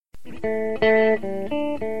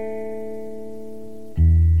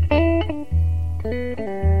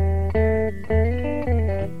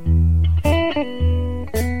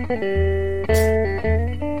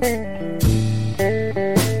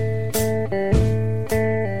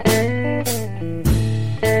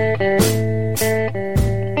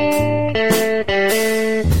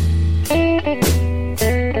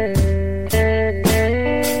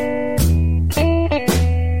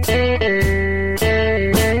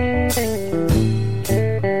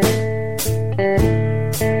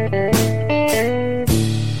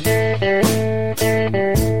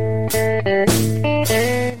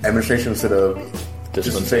Administration instead of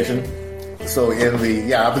dispensation. So I've been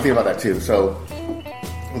thinking about that too. So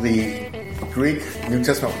the Greek New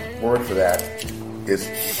Testament word for that is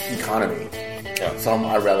economy. Yeah.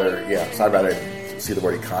 I'd rather see the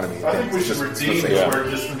word economy. I think we should redeem the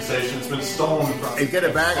word dispensation. It's been stolen from us. And get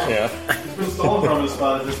it back. Yeah. It's been stolen from us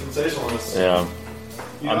by the dispensationalists. Yeah.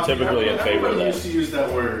 I'm typically in favor of that. Used to use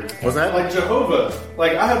that word. What's that? Like Jehovah.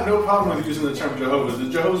 Like, I have no problem with using the term Jehovah.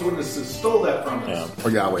 The Jehovah's Witnesses stole that from us. Yeah.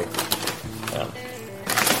 Or Yahweh. Yeah.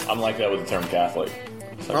 I'm like that with the term Catholic.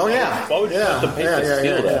 So why would you have to pay to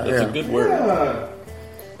steal that? It's a good word.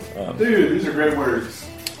 Yeah. Dude, these are great words.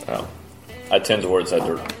 I tend towards that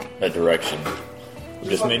direction. We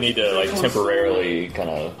just may need to temporarily kind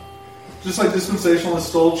of... Just like dispensationalists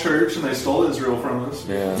stole church and they stole Israel from us.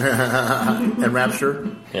 Yeah. And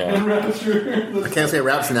rapture. Yeah. And rapture. I can't say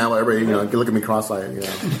rapture now. Everybody, look at me cross-eyed.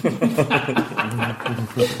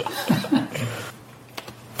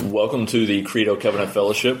 Welcome to the Credo Covenant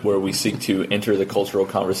Fellowship, where we seek to enter the cultural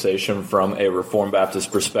conversation from a Reformed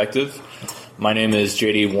Baptist perspective. My name is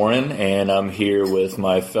J.D. Warren, and I'm here with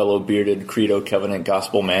my fellow bearded Credo Covenant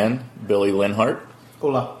gospel man, Billy Linhart.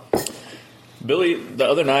 Hola. Billy, the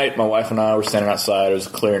other night, my wife and I were standing outside. It was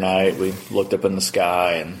a clear night. We looked up in the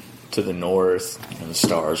sky and to the north, and the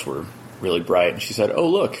stars were really bright. And she said, "Oh,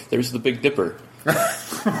 look, there's the Big Dipper."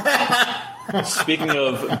 Speaking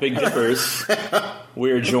of Big Dippers,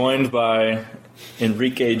 we are joined by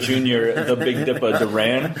Enrique Jr., the Big Dipper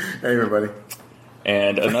Duran. Hey, everybody.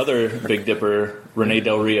 And another Big Dipper, Rene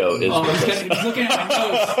Del Rio, is with us. He's looking at my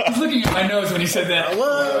nose. He's looking at my nose when he said that.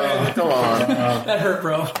 Whoa, come on. That hurt,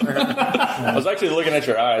 bro. I was actually looking at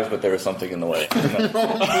your eyes, but there was something in the way. That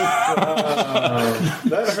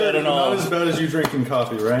hurt, but not as bad as you drinking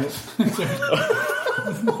coffee, right?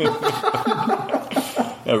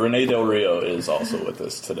 Rene Del Rio is also with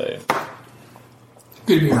us today.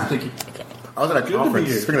 Good to be here. Thank you. Okay. I was at a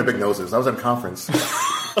conference. Speaking of big noses, I was at a conference.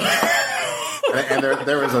 And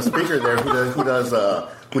there was a speaker there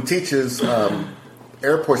who teaches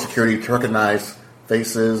airport security to recognize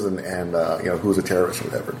faces and who's a terrorist or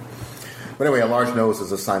whatever. But anyway, a large nose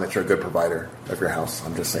is a sign that you're a good provider of your house.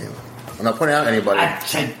 I'm just saying. I'm not pointing out anybody.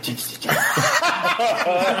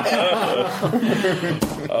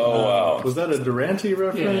 Oh wow! Was that a Durante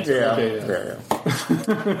reference? Yeah. Okay,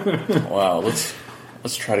 yeah. Wow. Let's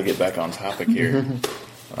try to get back on topic here.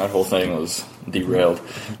 That whole thing was derailed.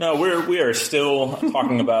 No, we are still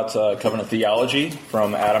talking about covenant theology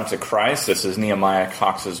from Adam to Christ. This is Nehemiah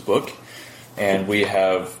Cox's book, and we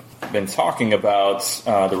have been talking about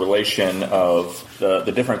the relation of the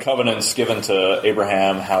different covenants given to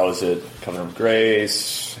Abraham. How is it covenant of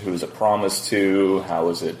grace? Who is it promised to? How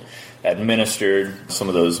is it administered? Some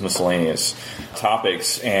of those miscellaneous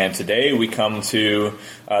topics. And today we come to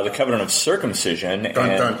the covenant of circumcision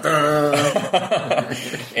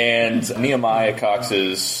and Nehemiah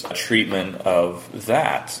Cox's treatment of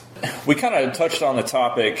that. We kind of touched on the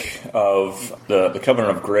topic of the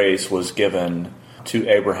covenant of grace was given to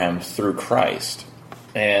Abraham through Christ.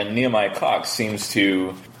 And Nehemiah Cox seems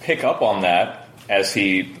to pick up on that as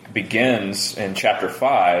he begins in chapter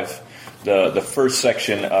 5, the first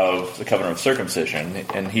section of the covenant of circumcision,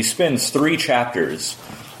 and he spends 3 chapters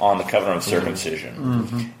on the covenant of circumcision.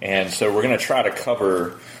 Mm-hmm. And so we're going to try to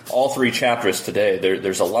cover all 3 chapters today.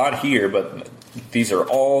 There's a lot here, but these are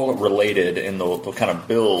all related, and they'll kind of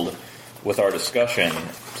build with our discussion.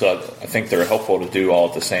 So I think they're helpful to do all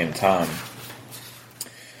at the same time.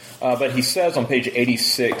 But he says on page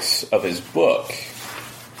 86 of his book,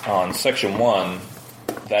 on section 1,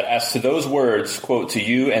 that as to those words, quote, "to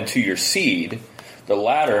you and to your seed," the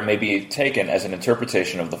latter may be taken as an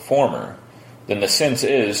interpretation of the former. Then the sense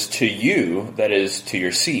is to you, that is, to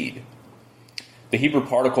your seed. The Hebrew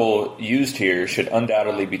particle used here should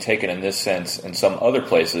undoubtedly be taken in this sense in some other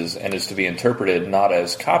places, and is to be interpreted not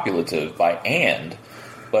as copulative by "and,"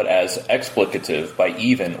 but as explicative by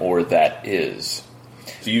 "even" or "that is."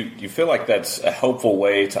 Do you feel like that's a helpful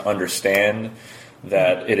way to understand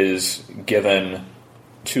that it is given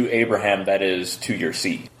to Abraham, that is, to your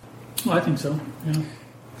seed? Well, I think so. Yeah.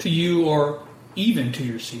 To you or even to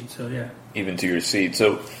your seed. So yeah. Even to your seed.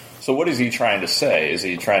 So what is he trying to say? Is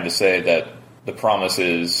he trying to say that the promise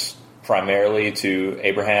is primarily to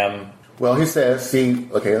Abraham? Well, he says, see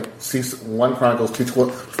 1 Chronicles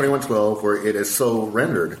 21:12, where it is so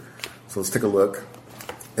rendered. So let's take a look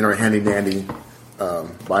in our handy-dandy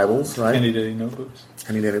Bibles, right? Handy-dandy notebooks.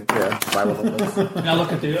 Handy-dandy, yeah, Bible notebooks. Now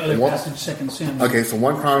look at the other passage, 2 Samuel. Okay, so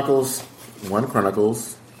 1 Chronicles,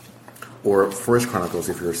 or 1 Chronicles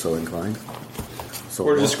if you're so inclined. So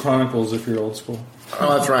Or just Chronicles if you're old school.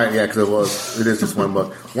 Oh, that's right, yeah, because it is just one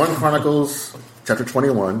book. 1 Chronicles, chapter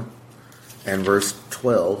 21, and verse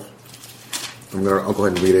 12. I'll go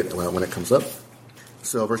ahead and read it when it comes up.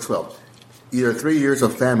 So, verse 12. Either 3 years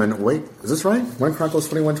of famine. Wait, is this right? 1 Chronicles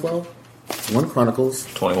 21:12? 1 Chronicles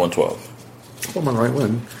 21:12. Oh, I'm on the right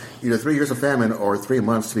one. Either 3 years of famine or 3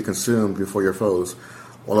 months to be consumed before your foes,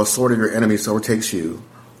 while the sword of your enemies overtakes you,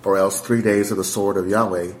 or else 3 days of the sword of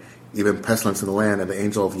Yahweh, even pestilence in the land, and the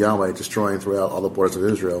angel of Yahweh destroying throughout all the borders of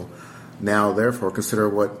Israel. Now, therefore, consider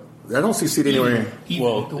what... I don't see seed anywhere.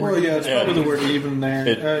 Well, yeah, it's probably the word even there.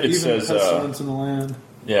 It even says, pestilence in the land.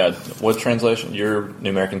 Yeah, what translation? Your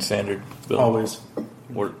New American Standard? Bill? Always.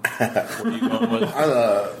 What are you going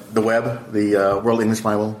with? The Web, the World English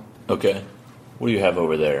Bible. Okay. What do you have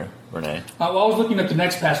over there, Renee? Well, I was looking at the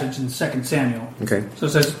next passage in 2 Samuel. Okay. So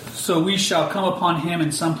it says, so we shall come upon him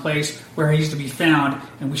in some place where he is to be found,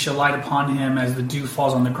 and we shall light upon him as the dew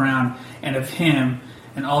falls on the ground, and of him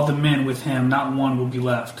and all the men with him, not one will be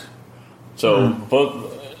left. So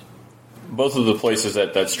both of the places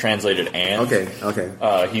that's translated and.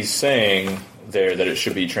 Okay. He's saying there that it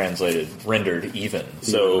should be translated rendered even.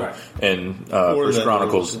 So Right. in First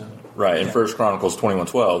Chronicles. Right, in 1 Chronicles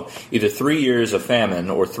 21:12, either 3 years of famine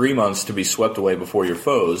or 3 months to be swept away before your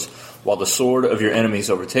foes, while the sword of your enemies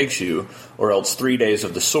overtakes you, or else 3 days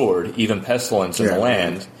of the sword, even pestilence in the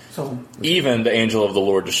land, So even the angel of the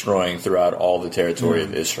Lord destroying throughout all the territory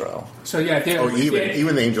of Israel. So yeah, if they,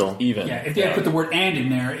 Even the angel. Even. yeah, if they had put the word "and" in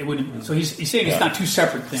there, it wouldn't. So he's saying it's not two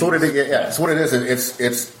separate things. So what it is? Yeah. So what it is?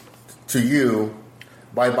 It's to you.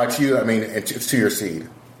 By to you, I mean it's to your seed.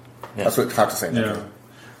 Yeah. That's what Cox is saying. Yeah. Okay.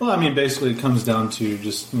 Well, I mean, basically, it comes down to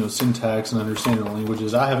just syntax and understanding the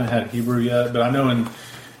languages. I haven't had Hebrew yet, but I know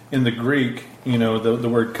in the Greek, the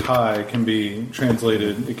word "kai" can be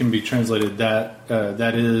translated. It can be translated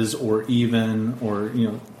that is, or even, or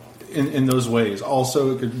in those ways.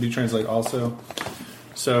 Also, it could be translated also.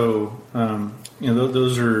 So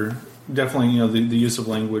those are definitely the use of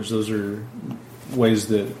language. Those are ways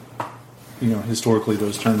that historically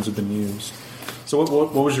those terms have been used. So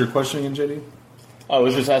what was your question again, JD? I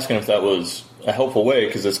was just asking if that was a helpful way,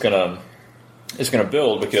 because it's gonna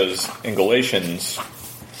build, because in Galatians,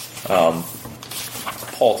 Paul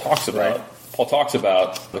talks about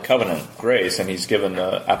the covenant grace, and he's given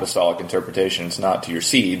the apostolic interpretation. It's not to your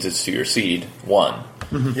seeds; it's to your seed one.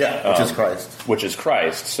 Yeah, which is Christ. Which is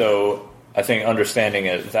Christ. So I think understanding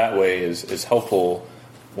it that way is helpful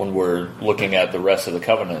when we're looking at the rest of the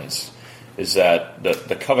covenants. Is that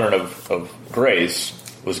the covenant of grace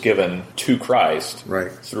was given to Christ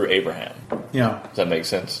through Abraham. Yeah. Does that make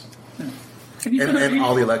sense? And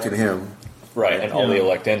all the elect in him. Right, and all the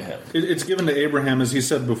elect in him. It's given to Abraham, as he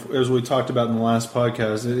said before, as we talked about in the last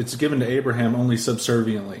podcast. It's given to Abraham only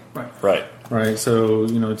subserviently. Right. So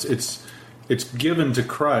it's given to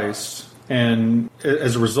Christ, and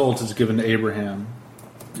as a result, it's given to Abraham,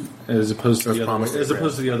 as opposed to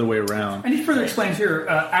the other way around. And he further explains here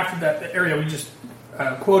after that area we just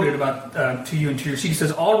quoted about to you and to your seed. He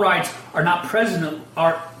says, "All rights are not presently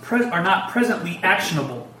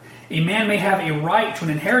actionable. A man may have a right to an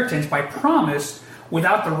inheritance by promise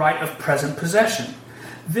without the right of present possession.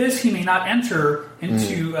 This he may not enter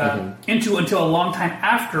into until a long time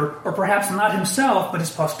after, or perhaps not himself, but his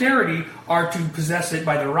posterity are to possess it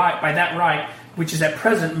by that right which is at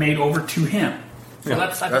present made over to him." So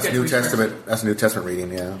that's New Testament. That's a New Testament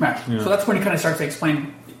reading. Yeah. Right. So that's when he kind of starts to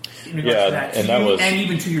explain. In regards to that, and that was, and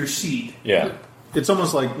even to your seed. Yeah. It's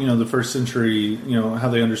almost like the first century. How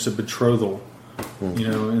they understood betrothal.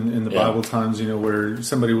 In the Bible times, where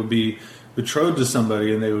somebody would be betrothed to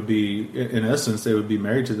somebody, and they would be, in essence, they would be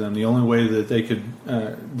married to them. The only way that they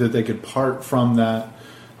could part from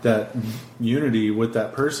that unity with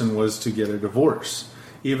that person was to get a divorce.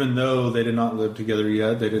 Even though they did not live together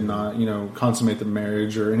yet, they did not, consummate the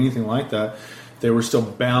marriage or anything like that. They were still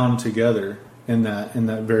bound together in that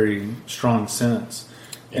very strong sense.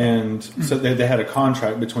 Yeah. And so they had a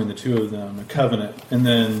contract between the two of them, a covenant, and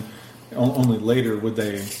then only later would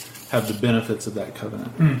they have the benefits of that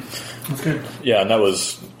covenant. That's good. Yeah, and that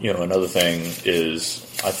was, another thing is,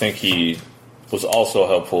 I think he was also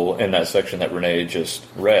helpful in that section that Renee just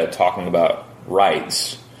read, talking about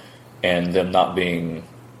rights and them not being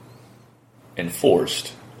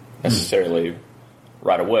enforced necessarily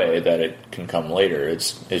right away, that it can come later.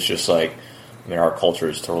 It's just like, I mean, our culture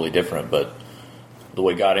is totally different, but the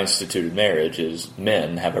way God instituted marriage is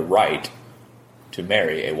men have a right to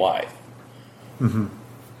marry a wife. Well,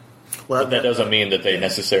 but that doesn't mean that they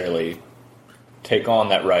necessarily take on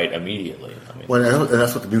that right immediately. I mean, well, and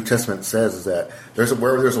that's what the New Testament says, is that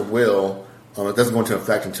where there's a will, it doesn't go into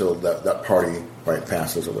effect until that party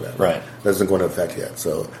passes or whatever. Right. It doesn't go into effect yet.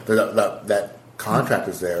 So that contract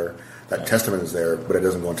is there, that testament is there, but it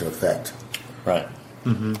doesn't go into effect. Right.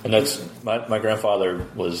 Mm-hmm. And that's my grandfather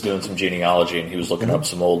was doing some genealogy, and he was looking up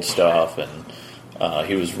some old stuff, and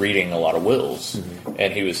he was reading a lot of wills,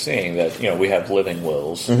 and he was seeing that we have living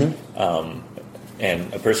wills, and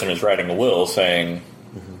a person is writing a will saying,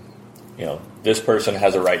 this person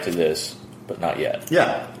has a right to this, but not yet.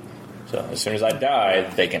 Yeah. So as soon as I die,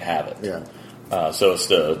 they can have it. Yeah. So it's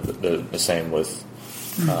the same with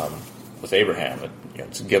Abraham.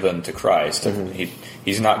 It's given to Christ, and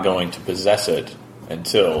he's not going to possess it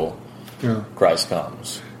until Christ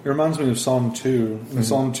comes. It reminds me of Psalm 2. In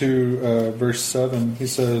Psalm 2, verse 7, he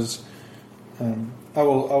says, I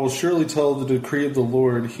will surely tell the decree of the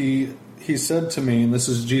Lord. He said to me, and this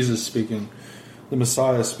is Jesus speaking, the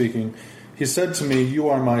Messiah speaking, he said to me, you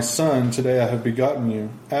are my son, today I have begotten you.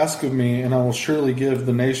 Ask of me, and I will surely give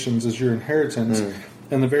the nations as your inheritance,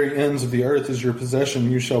 and the very ends of the earth as your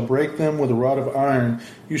possession. You shall break them with a rod of iron.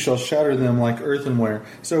 You shall shatter them like earthenware.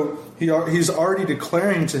 So he's already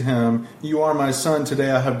declaring to him, you are my son,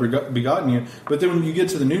 today I have begotten you. But then when you get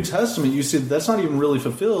to the New Testament, you see that's not even really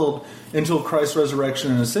fulfilled until Christ's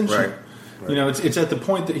resurrection and ascension. Right. It's at the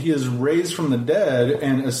point that he is raised from the dead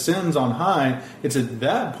and ascends on high. It's at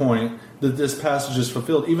that point that this passage is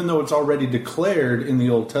fulfilled, even though it's already declared in the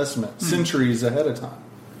Old Testament, centuries ahead of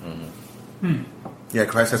time. Yeah,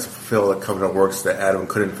 Christ has to fulfill the covenant works that Adam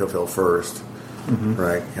couldn't fulfill first.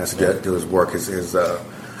 Right? He has to do his work, his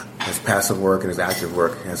passive work and his active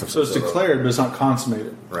work. So it's declared, but it's not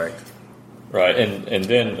consummated. Right. Right, and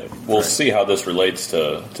then we'll see how this relates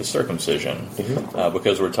to circumcision,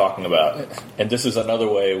 because we're talking about, and this is another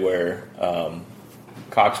way where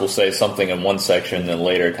Cox will say something in one section and then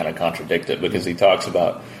later kind of contradict it, because he talks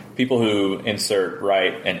about people who insert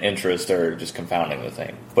right and interest are just confounding the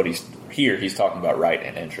thing. But he's talking about right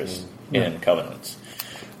and interest in covenants.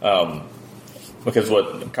 Because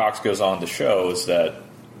what Cox goes on to show is that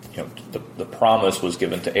the promise was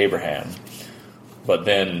given to Abraham, but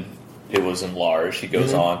then it was enlarged. He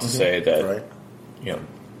goes on to say that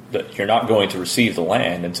that you're not going to receive the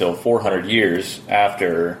land until 400 years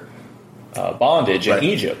after bondage in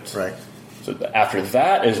Egypt. Right. So after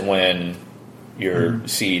that is when your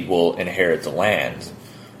seed will inherit the land,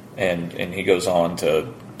 and he goes on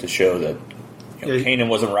to show that Canaan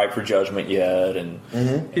wasn't ripe for judgment yet, and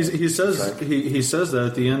he says he says that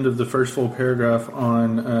at the end of the first full paragraph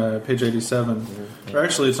on page 87. Or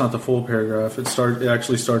actually, it's not the full paragraph. It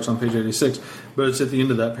actually starts on page 86, but it's at the end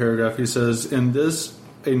of that paragraph. He says, "In this,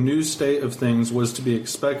 a new state of things was to be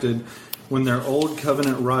expected, when their old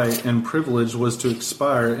covenant right and privilege was to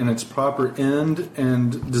expire, and its proper end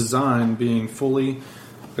and design being fully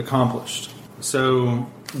accomplished." So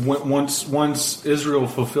once Israel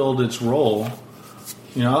fulfilled its role.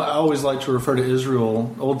 I always like to refer to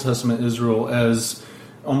Israel, Old Testament Israel, as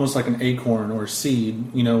almost like an acorn or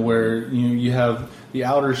seed, where you have the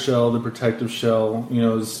outer shell, the protective shell,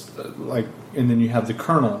 is like, and then you have the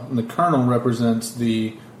kernel, and the kernel represents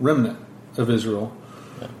the remnant of Israel,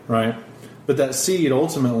 right? But that seed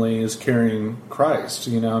ultimately is carrying Christ.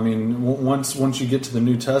 Once you get to the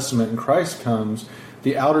New Testament and Christ comes,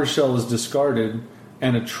 the outer shell is discarded,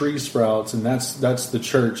 and a tree sprouts, and that's the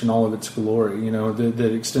church in all of its glory,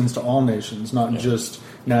 that extends to all nations, not just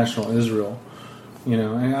national Israel.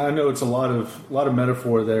 And I know it's a lot of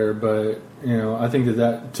metaphor there, but I think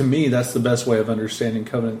that to me that's the best way of understanding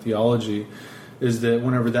covenant theology, is that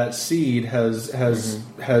whenever that seed has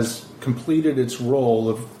completed its role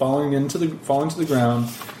of falling to the ground,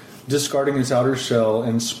 discarding its outer shell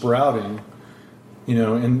and sprouting,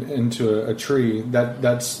 into a tree,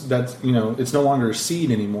 that's it's no longer a seed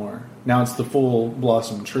anymore. Now it's the full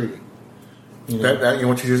blossom tree.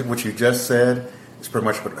 What you just said is pretty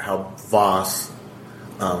much how Voss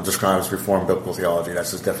describes Reformed biblical theology.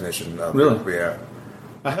 That's his definition of really. Yeah.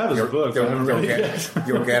 I have his book.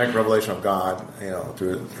 The organic revelation of God,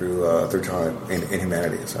 through time in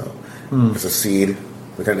humanity. So it's a seed,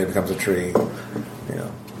 but then it becomes a tree.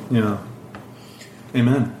 Yeah.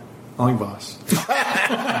 Amen. I like Voss.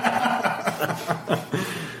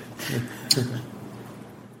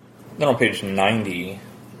 then on page 90,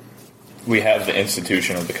 we have the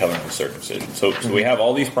institution of the covenant of circumcision. So we have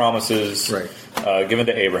all these promises given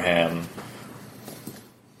to Abraham,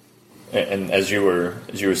 and as you were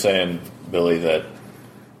saying, Billy, that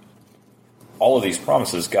all of these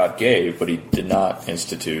promises God gave, but He did not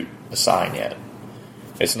institute a sign yet.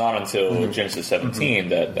 It's not until Genesis 17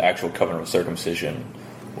 that the actual covenant of circumcision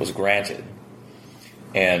was granted.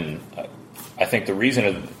 And I think the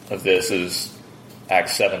reason of this is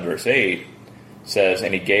Acts 7 verse 8 says,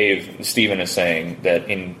 and Stephen is saying that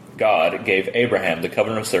God gave Abraham the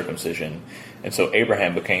covenant of circumcision, and so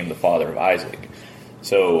Abraham became the father of Isaac.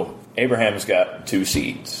 So Abraham's got two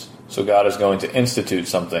seeds. So God is going to institute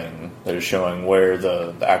something that is showing where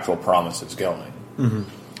the actual promise is going.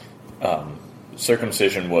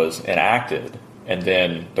 Circumcision was enacted, and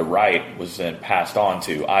then the rite was then passed on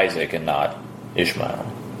to Isaac and not Ishmael.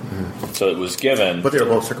 So it was given. But they were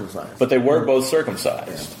both circumcised. But they were both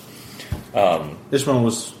circumcised. Yeah. Ishmael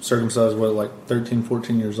was circumcised, like 13,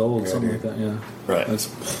 14 years old, something like that, yeah. Right.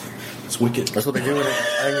 That's wicked. That's what they do. I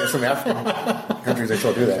think in some African countries they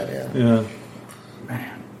still do that, Yeah.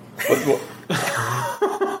 Man. What?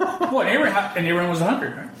 Well, Abraham was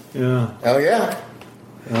 100, right? Yeah. Oh, yeah.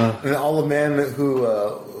 And all the men who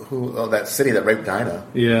that city that raped Dinah.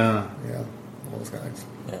 Yeah. Yeah. All those guys.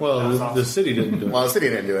 Well, the city didn't do it. Well, the city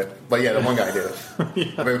didn't do it. But yeah, the one guy did it. I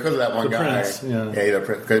mean, because of that one The guy. prince,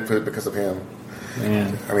 yeah. Because of him.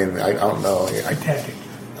 Man. I mean, I don't know.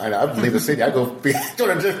 I'd leave the city. I'd go to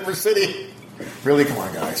a different city. Really? Come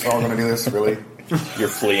on, guys. We're all going to do this? Really? You're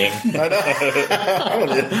fleeing. I know. I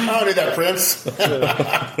don't need that prince.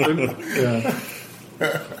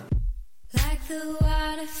 Yeah. Like the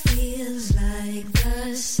water feels like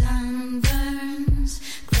the sun burns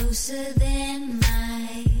closer than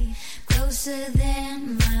my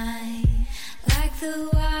like the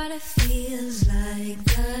water feels like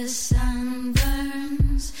the sun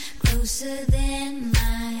burns closer than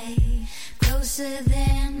my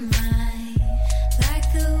like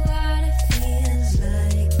the water feels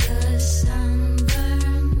like the sun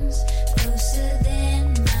burns closer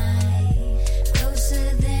than my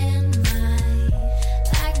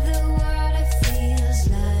like the water feels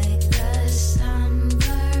like the sun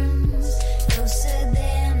burns closer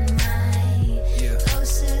than my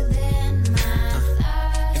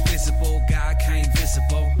invisible God came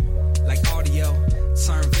visible, like audio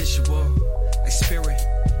turn visual, like spirit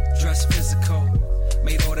dress physical,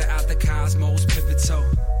 made order out the cosmos pivotal,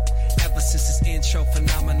 ever since its intro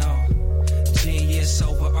phenomenal, genius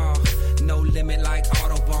overall, no limit like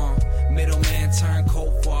Autobahn, middleman turned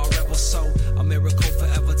cold for our rebel soul, a miracle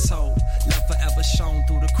forever told, love forever shown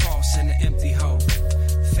through the cross and the empty hole.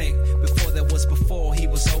 Think before there was before, He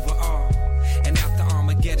was over all, and after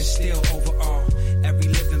Armageddon still over all. Every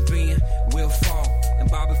living being will fall and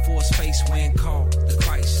bow before His face when called the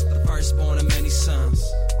Christ, the firstborn of many sons.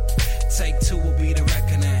 Take two will be the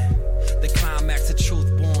reckoning, the climax of truth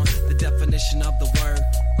born, the definition of the word.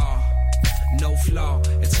 No flaw,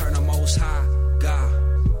 eternal most high God,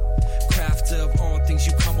 crafter of all things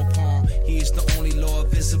you come upon. He is the only Lord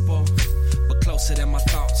visible, but closer than my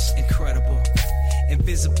thoughts, incredible.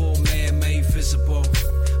 Invisible man made visible,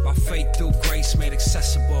 by faith through grace made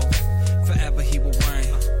accessible. Forever He will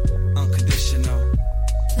reign, unconditional.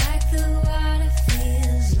 like the water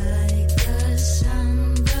feels like the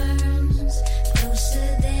sun burns closer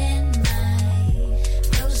than my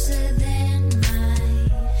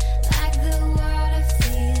like the water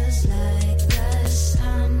feels like the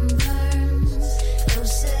sun burns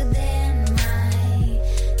closer than my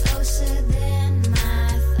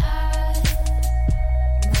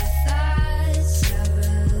thoughts are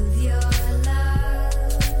of your love,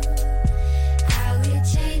 how it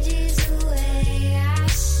changes the way I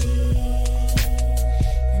see,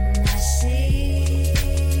 and I see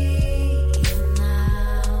you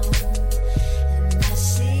now, and I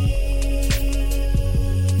see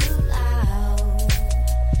you loud.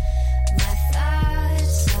 My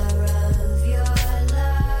thoughts are of your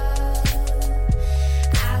love,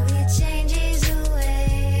 how it changes the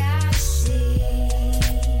way I see,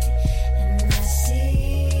 and I see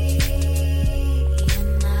you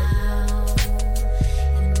now,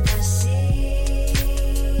 and I see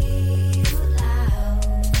you loud.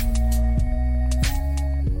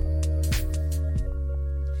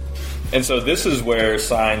 And so this is where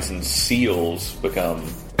signs and seals become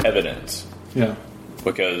evidence. Yeah.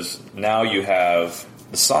 Because now you have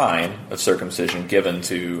the sign of circumcision given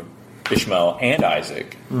to Ishmael and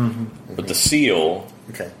Isaac, but the seal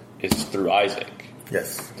is through Isaac.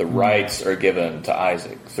 Yes. The rights are given to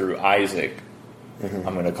Isaac. Through Isaac,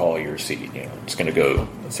 I'm going to call your seed. It's going to go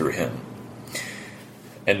through him.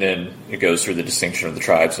 And then it goes through the distinction of the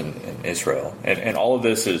tribes in Israel. And all of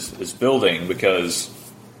this is building because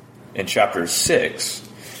in chapter 6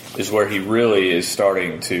 is where he really is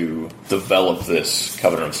starting to develop this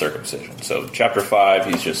covenant of circumcision. So chapter 5,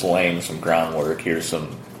 he's just laying some groundwork. Here's some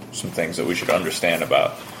things that we should understand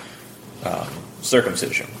about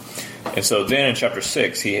circumcision. And so then in chapter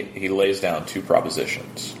 6, he lays down 2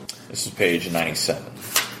 propositions. This is page 97.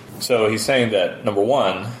 So he's saying that, number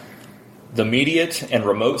 1, the immediate and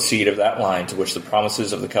remote seed of that line to which the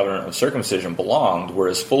promises of the covenant of circumcision belonged were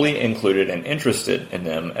as fully included and interested in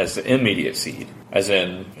them as the immediate seed. As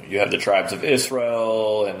in, you have the tribes of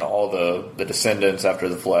Israel and all the descendants after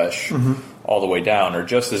the flesh, all the way down, are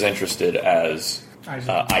just as interested as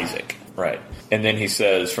Isaac. Right. And then he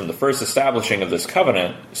says, from the first establishing of this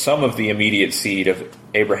covenant, some of the immediate seed of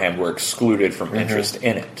Abraham were excluded from interest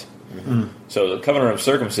in it. So the covenant of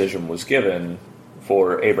circumcision was given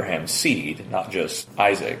for Abraham's seed, not just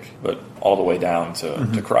Isaac, but all the way down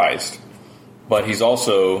to Christ. But he's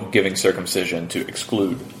also giving circumcision to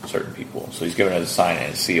exclude certain people. So he's given it as a sign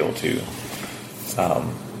and a seal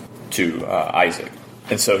to Isaac.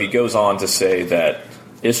 And so he goes on to say that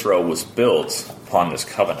Israel was built upon this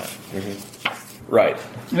covenant. Right.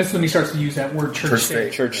 And that's when he starts to use that word church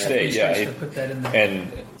state. Church state, yeah. He put that in there. And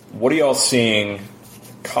what are y'all seeing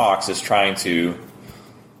Cox is trying to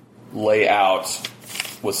lay out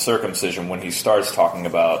with circumcision when he starts talking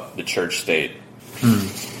about the church state?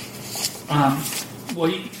 Well,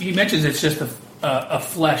 he mentions it's just a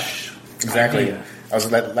flesh. Exactly. Idea. I was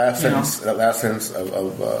that last sentence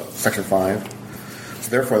of section 5. So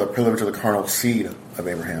therefore, the privilege of the carnal seed of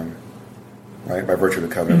Abraham, right, by virtue of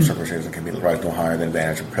the covenant of circumcision, can be prized no higher than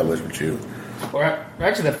advantage and privilege of Jew. Or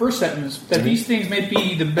actually, that first sentence, that these things may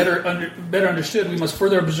be the better understood, we must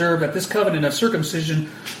further observe that this covenant of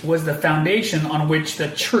circumcision was the foundation on which the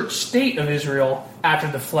church state of Israel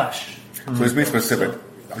after the flesh. So he's being specific.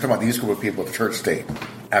 I'm talking about these group of people, the church state,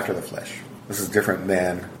 after the flesh. This is different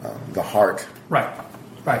than the heart. Right.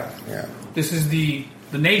 Yeah. This is the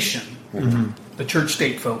nation, the church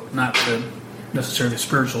state folk, not necessarily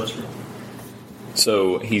spiritual Israel.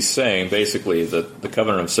 So he's saying basically that the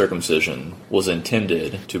covenant of circumcision was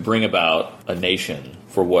intended to bring about a nation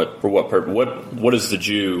for what purpose? What is the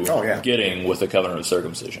Jew getting with the covenant of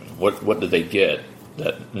circumcision? What do they get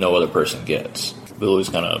that no other person gets? Billy's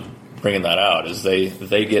kind of bringing that out is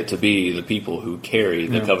they get to be the people who carry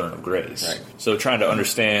the covenant of grace. Right. So trying to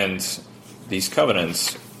understand these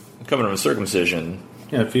covenants, the covenant of circumcision.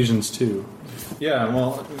 Yeah, Ephesians 2. Yeah,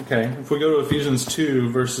 well, okay. If we go to Ephesians 2,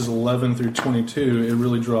 verses 11 through 22, it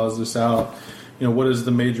really draws this out. You know, what is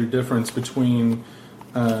the major difference between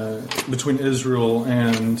Israel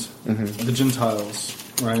and the Gentiles,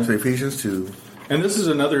 right? So Ephesians 2. And this is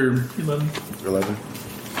another 11.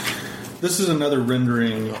 This is another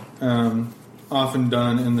rendering often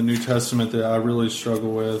done in the New Testament that I really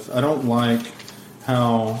struggle with. I don't like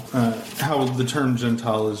how the term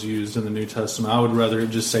Gentile is used in the New Testament. I would rather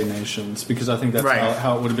it just say nations, because I think that's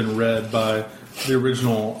how it would have been read by the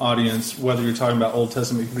original audience, whether you're talking about Old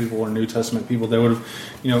Testament people or New Testament people. They would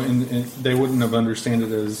have, they wouldn't have understood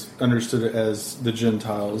it as the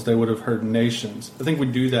Gentiles. They would have heard nations. I think we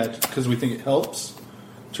do that because we think it helps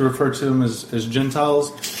to refer to them as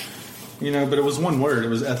Gentiles, but it was one word. It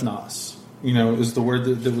was ethnos. Is the word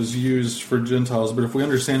that was used for Gentiles. But if we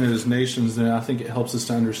understand it as nations, then I think it helps us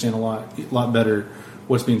to understand a lot better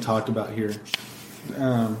what's being talked about here.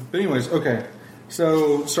 But anyways, okay.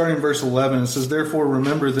 So starting in verse 11, it says, "Therefore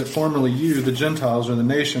remember that formerly you, the Gentiles, or the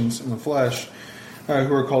nations in the flesh,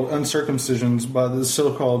 who are called uncircumcisions by the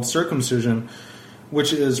so-called circumcision,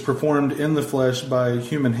 which is performed in the flesh by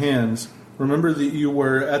human hands, remember that you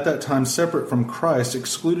were at that time separate from Christ,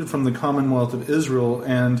 excluded from the commonwealth of Israel,"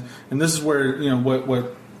 and this is where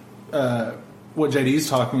what JD's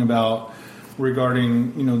talking about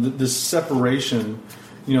regarding this separation.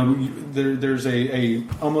 There's a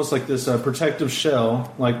almost like this protective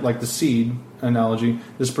shell, like the seed analogy,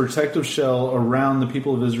 this protective shell around the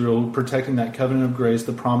people of Israel, protecting that covenant of grace,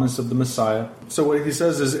 the promise of the Messiah. So what he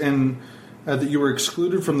says is that you were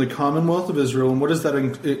excluded from the commonwealth of Israel. And what does that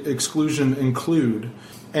exclusion include?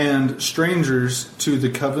 And strangers to the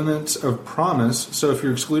covenants of promise. So if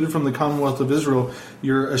you're excluded from the commonwealth of Israel,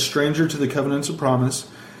 you're a stranger to the covenants of promise,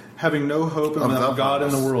 having no hope and without God in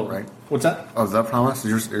the world. Right. What's that? Of the promise?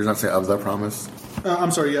 You're not saying of the promise? I'm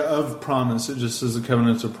sorry, yeah, of promise. It just says the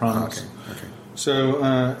covenants of promise. Okay. So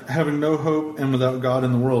having no hope and without God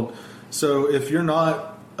in the world. So if you're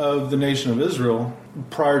not of the nation of Israel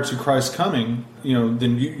prior to Christ's coming,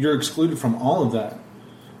 then you're excluded from all of that.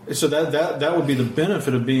 So that would be the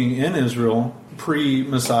benefit of being in Israel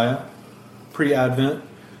pre-Messiah, pre-Advent,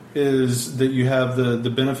 is that you have the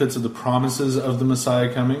benefits of the promises of the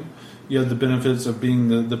Messiah coming. You have the benefits of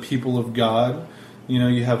being the people of God.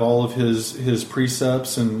 You have all of his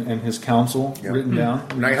precepts and his counsel written down.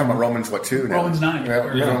 Now you're talking about Romans 2 now? Romans 9.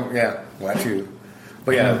 Yeah, well, that too.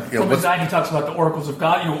 But Romans 9, he talks about the oracles of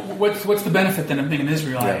God. What's the benefit then of being an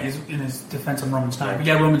Israelite in his defense of Romans 9? We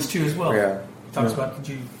got Romans 2 as well. Yeah. He talks about the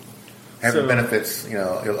Jew. Having benefits, of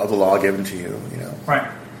the law given to you, Right.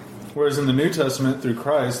 Whereas in the New Testament, through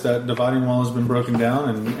Christ, that dividing wall has been broken down,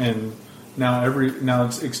 and now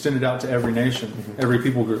it's extended out to every nation, every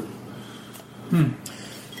people group. Can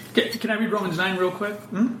I read Romans 9 real quick?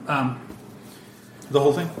 The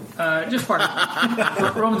whole thing? Just part of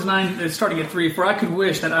it. Romans 9, starting at 3. For I could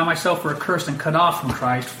wish that I myself were accursed and cut off from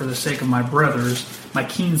Christ for the sake of my brothers, my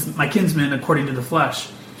kinsmen according to the flesh.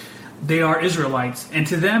 They are Israelites, and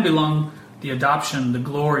to them belong the adoption, the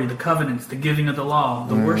glory, the covenants, the giving of the law,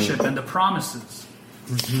 the worship, and the promises.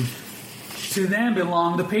 To them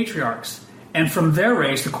belong the patriarchs, and from their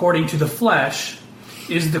race, according to the flesh,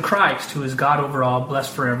 is the Christ, who is God over all,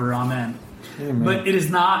 blessed forever. Amen. Amen. But it is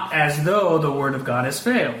not as though the word of God has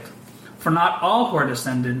failed. For not all who are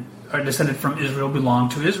descended from Israel belong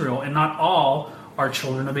to Israel, and not all are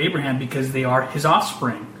children of Abraham, because they are his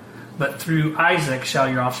offspring. But through Isaac shall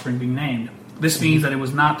your offspring be named. This means that it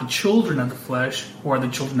was not the children of the flesh who are the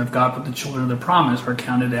children of God, but the children of the promise are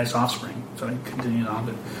counted as offspring. So I continue on.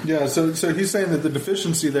 But yeah, so he's saying that the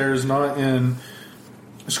deficiency there is not in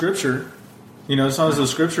Scripture. It's not as though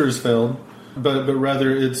Scripture has failed, but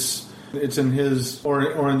rather it's in his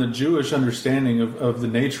or in the Jewish understanding of the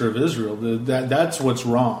nature of Israel. That's what's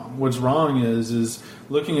wrong. What's wrong is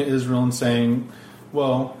looking at Israel and saying,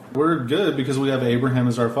 well, we're good because we have Abraham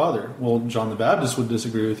as our father. Well, John the Baptist would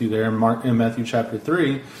disagree with you there in Matthew chapter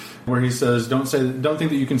 3, where he says, don't think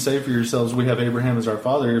that you can say for yourselves, we have Abraham as our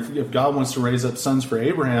father. If God wants to raise up sons for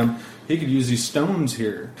Abraham, he could use these stones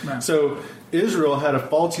here. Right. So Israel had a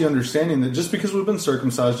faulty understanding that just because we've been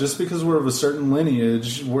circumcised, just because we're of a certain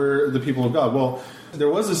lineage, we're the people of God. Well, there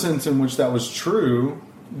was a sense in which that was true,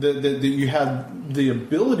 that you had the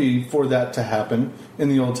ability for that to happen in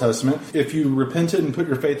the Old Testament. If you repented and put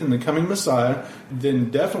your faith in the coming Messiah,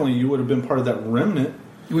 then definitely you would have been part of that remnant.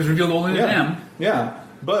 It was revealed only to them. Yeah,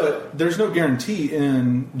 but there's no guarantee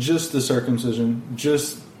in just the circumcision.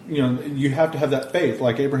 Just, you have to have that faith,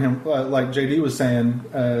 like Abraham, like JD was saying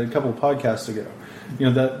a couple of podcasts ago.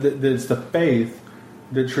 That it's the faith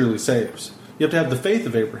that truly saves. You have to have the faith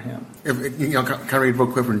of Abraham. Can I read real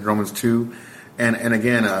quick from Romans 2? And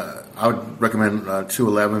again, I would recommend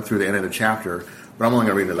 2:11 through the end of the chapter, but I'm only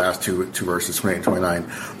going to read the last two verses, 28 and 29.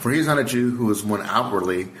 For he is not a Jew who is one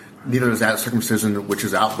outwardly, neither is that circumcision which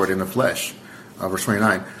is outward in the flesh. Verse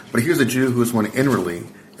 29. But he is a Jew who is one inwardly,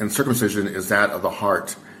 and circumcision is that of the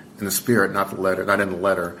heart, in the spirit, not in the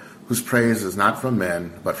letter, whose praise is not from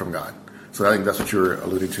men, but from God. So I think that's what you're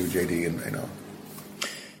alluding to, JD, and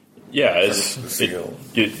Yeah,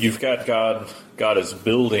 you've got God. God is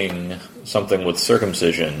building something with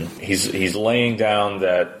circumcision. He's laying down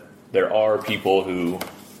that there are people who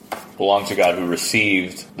belong to God who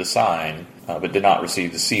received the sign, but did not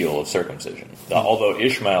receive the seal of circumcision. Although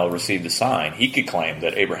Ishmael received the sign, he could claim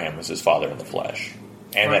that Abraham was his father in the flesh,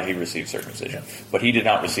 and that he received circumcision. But he did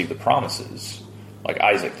not receive the promises like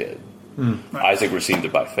Isaac did. Isaac received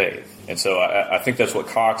it by faith. And so I think that's what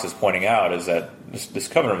Cox is pointing out, is that this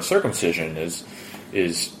covenant of circumcision is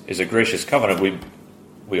a gracious covenant.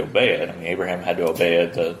 We obey it. I mean, Abraham had to obey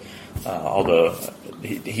it.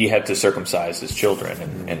 He had to circumcise his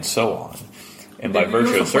children and so on. And by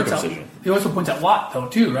virtue of circumcision. He also points out Lot, though,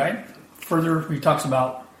 too, right? Further, he talks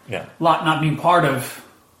about Lot not being part of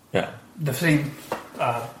the same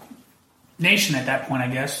nation at that point, I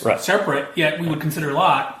guess. Right. Separate, yet we would consider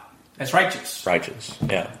Lot as righteous. Righteous,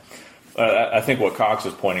 yeah. I think what Cox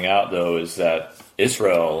is pointing out, though, is that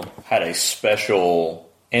Israel had a special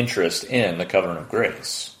interest in the covenant of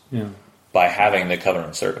grace by having the covenant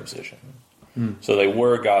of circumcision. So they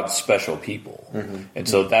were God's special people. And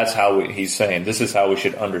so that's how he's saying this is how we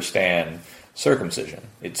should understand circumcision.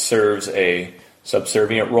 It serves a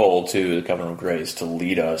subservient role to the covenant of grace to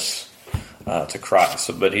lead us to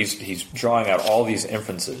Christ. But he's drawing out all these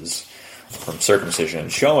inferences from circumcision,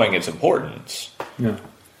 showing its importance.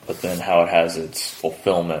 But then how it has its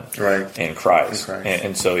fulfillment in Christ.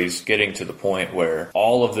 And so he's getting to the point where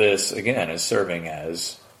all of this, again, is serving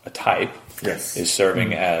as a type. Is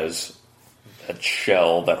serving as a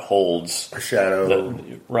shell that holds a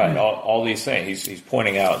shadow. All these things. He's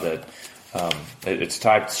pointing out that it's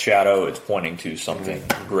typed shadow. It's pointing to something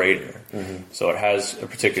greater. So it has a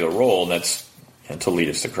particular role, and that's to lead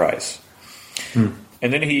us to Christ.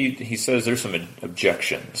 And then he says there's some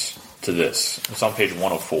objections to this. It's on page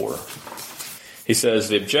 104. He says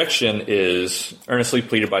the objection is earnestly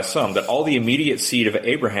pleaded by some that all the immediate seed of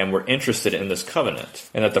Abraham were interested in this covenant,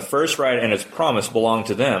 and that the first right and its promise belonged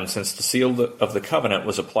to them, since the seal of the covenant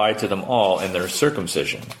was applied to them all in their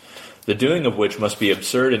circumcision, the doing of which must be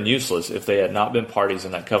absurd and useless if they had not been parties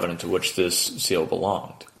in that covenant to which this seal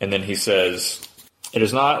belonged. And then he says, it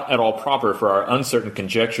is not at all proper for our uncertain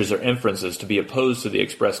conjectures or inferences to be opposed to the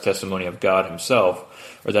express testimony of God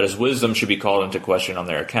himself, or that his wisdom should be called into question on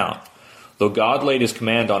their account. Though God laid his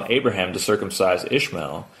command on Abraham to circumcise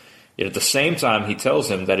Ishmael, yet at the same time he tells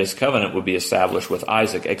him that his covenant would be established with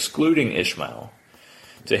Isaac, excluding Ishmael.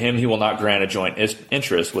 To him he will not grant a joint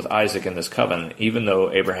interest with Isaac in this covenant, even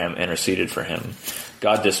though Abraham interceded for him.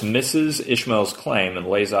 God dismisses Ishmael's claim and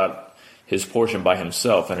lays out his portion by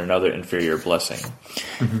himself in another inferior blessing.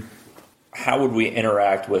 Mm-hmm. How would we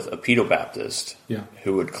interact with a pedobaptist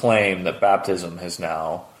who would claim that baptism has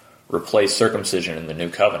now replaced circumcision in the new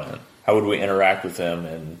covenant? How would we interact with them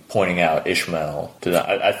in pointing out Ishmael to them?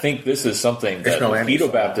 I think this is something that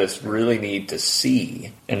pedobaptists really need to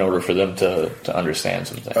see in order for them to understand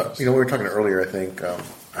some things. We were talking earlier, I think, I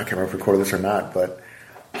can't remember if we recorded this or not, but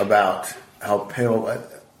about how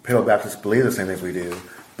pedobaptists believe the same things we do,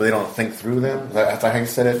 but they don't think through them. That's how you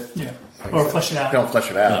said it? Yeah. Or flesh it out. They don't flesh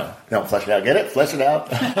it out. No. They don't flesh it out. Get it? Flesh it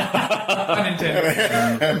out.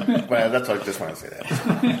 Unintended. Well, that's what I just want to say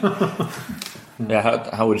that. Yeah,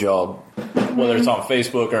 how would y'all, whether it's on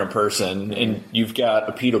Facebook or in person, and you've got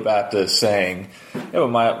a pedobaptist saying, yeah, but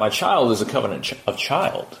my child is a covenant of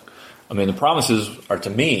child. I mean, the promises are to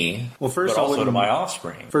me, but also to my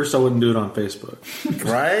offspring. First, I wouldn't do it on Facebook.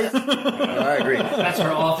 Right? I agree. That's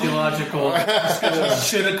where all theological discussions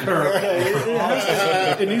should occur.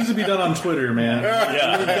 It needs to be done on Twitter, man.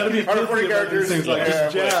 Yeah. You've got to be 140 characters. Things like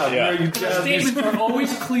just jab. Yeah. You jab these. Statements are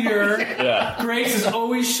always clear. Yeah. Grace is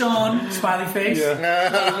always shown. Smiley face.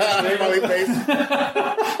 Smiley face.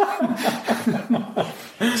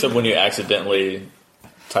 Except when you accidentally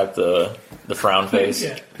type the frown face,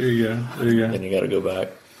 Yeah. There you go. then you got to go back.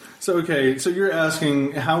 So you're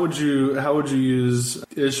asking how would you use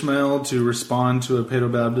Ishmael to respond to a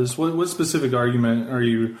pedobaptist? What specific argument are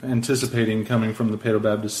you anticipating coming from the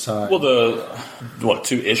pedobaptist side? Well,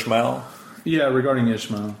 to Ishmael? Yeah, regarding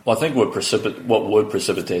Ishmael. Well, I think what would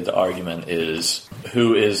precipitate the argument is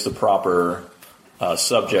who is the proper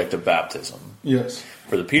subject of baptism. Yes.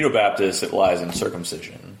 For the pedobaptist, it lies in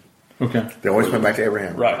circumcision. Okay. They always point back to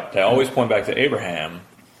Abraham. Right. They always point back to Abraham.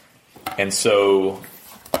 And so,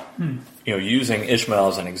 using Ishmael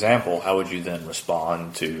as an example, how would you then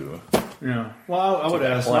respond to... Yeah. Well, I would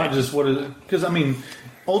ask point? not just what is... Because,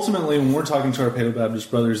 ultimately, when we're talking to our pedobaptist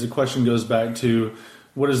brothers, the question goes back to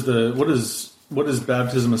what is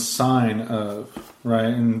baptism a sign of, right?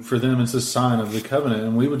 And for them, it's a sign of the covenant.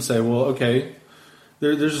 And we would say, well, okay...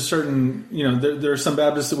 There's a certain, there are some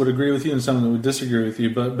Baptists that would agree with you and some that would disagree with you.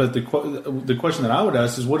 But the question that I would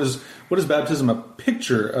ask is, what is baptism a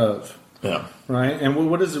picture of? Yeah. Right. And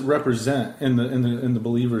what does it represent in the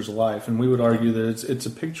believer's life? And we would argue that it's a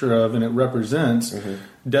picture of, and it represents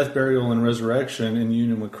death, burial, and resurrection in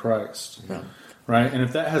union with Christ. Yeah. Right. And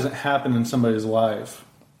if that hasn't happened in somebody's life,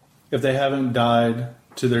 if they haven't died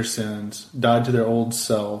to their sins, died to their old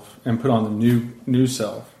self, and put on the new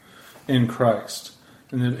self in Christ.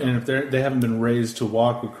 And if they haven't been raised to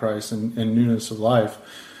walk with Christ in newness of life,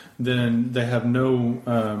 then they have no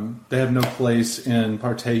place in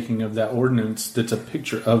partaking of that ordinance that's a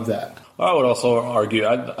picture of that. Well, I would also argue,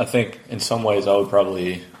 I think in some ways I would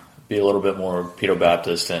probably be a little bit more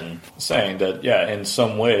pedobaptist in saying that, in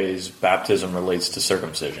some ways baptism relates to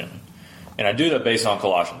circumcision. And I do that based on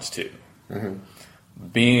Colossians 2. Mm-hmm.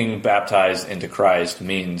 Being baptized into Christ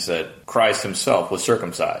means that Christ himself was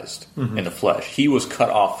circumcised in the flesh. He was cut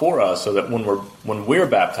off for us so that when we're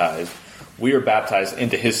baptized, we are baptized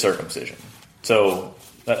into his circumcision. So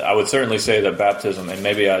I would certainly say that baptism, and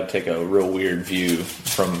maybe I'd take a real weird view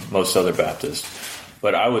from most other Baptists,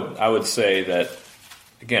 but I would say that,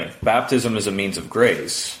 again, if baptism is a means of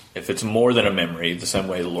grace, if it's more than a memory, the same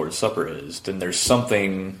way the Lord's Supper is, then there's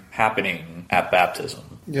something happening at baptism.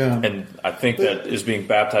 Yeah. And I think that is being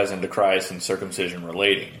baptized into Christ and circumcision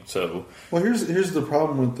relating. So, well, here's the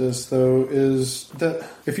problem with this, though, is that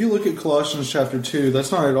if you look at Colossians chapter 2,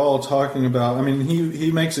 that's not at all talking about,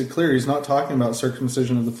 he makes it clear he's not talking about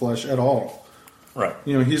circumcision of the flesh at all. right.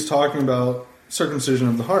 He's talking about circumcision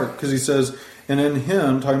of the heart, because he says, and in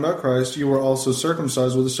him, talking about Christ, you were also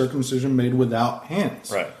circumcised with a circumcision made without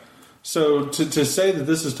hands. Right. So to say that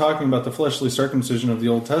this is talking about the fleshly circumcision of the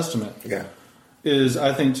Old Testament, is,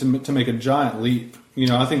 I think, to make a giant leap.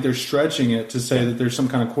 I think they're stretching it to say that there's some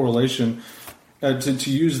kind of correlation. To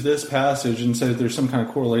use this passage and say that there's some kind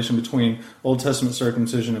of correlation between Old Testament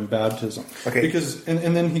circumcision and baptism. Okay. Because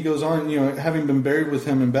and then he goes on, having been buried with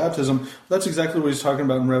him in baptism, that's exactly what he's talking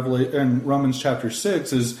about in Romans chapter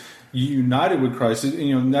 6 is united with Christ.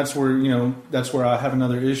 And that's where I have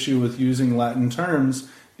another issue with using Latin terms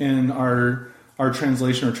in our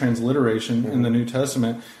translation or transliteration in the New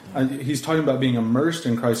Testament. He's talking about being immersed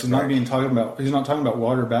in Christ. He's not talking about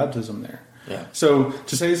water baptism there. Yeah. So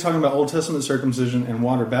to say he's talking about Old Testament circumcision and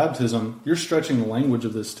water baptism, you're stretching the language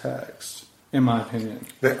of this text, in my opinion.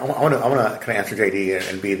 I want to kind of answer JD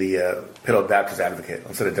and be the Pedo Baptist advocate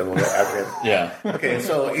instead of devil advocate. Yeah. Okay,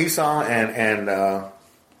 so Esau and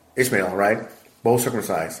Ishmael, right? Both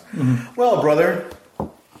circumcised. Mm-hmm. Well, brother,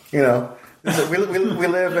 we live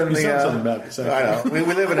in the. Something Baptist, I know we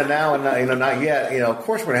live in the now and not yet. Of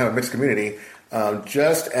course, we're going to have a mixed community,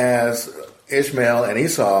 just as Ishmael and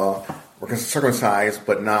Esau were circumcised,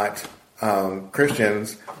 but not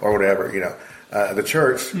Christians or whatever, the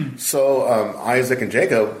church. So Isaac and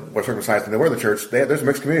Jacob were circumcised, and they were the church. There's a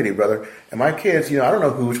mixed community, brother. And my kids, I don't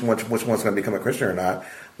know which one's going to become a Christian or not,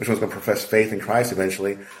 which one's going to profess faith in Christ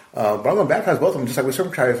eventually. But I'm going to baptize both of them, just like we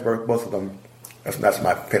circumcised both of them. That's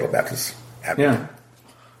my Pedo Baptist advocate.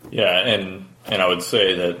 Yeah, and I would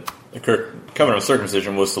say that the covenant of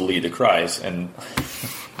circumcision was to lead to Christ, and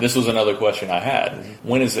this was another question I had.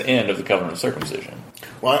 When is the end of the covenant of circumcision?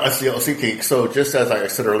 Well, I see, Keith. So just as I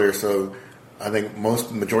said earlier, so I think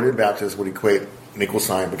majority of Baptists would equate an equal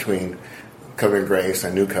sign between covenant grace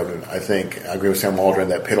and new covenant. I agree with Sam Waldron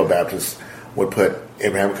that Pedo Baptists would put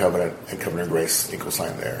Abraham covenant and covenant grace equal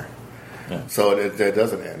sign there. Yeah. So it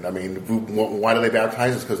doesn't end. I mean, why do they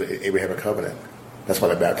baptize? It's because of Abraham covenant. That's why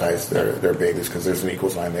they baptize their babies, because there's an equal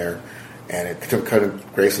sign there. And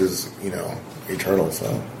covenant grace is, eternal.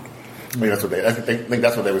 So I think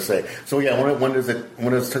that's what they would say. So yeah, when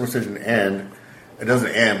does circumcision end? It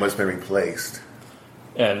doesn't end, but it's been replaced.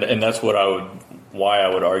 And that's why I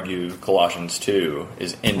would argue Colossians 2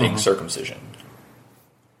 is ending circumcision.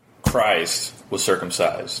 Christ was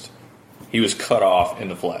circumcised. He was cut off in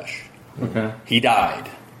the flesh. Okay. He died.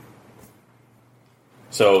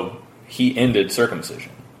 So he ended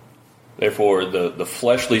circumcision. Therefore, the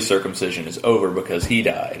fleshly circumcision is over because he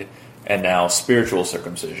died, and now spiritual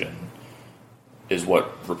circumcision is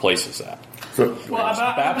what replaces that. So,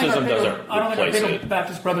 baptism doesn't replace it. I don't think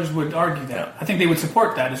Baptist brothers would argue that. Yeah. I think they would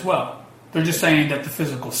support that as well. They're just saying that the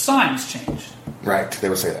physical signs changed. Right, they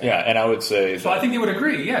would say that. Yeah, and I would say... So I think they would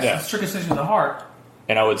agree, yes, Yeah. it's circumcision of the heart.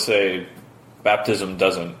 And I would say baptism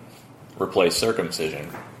doesn't replace circumcision.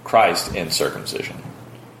 Christ ends circumcision.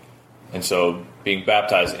 And so being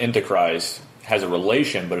baptized into Christ has a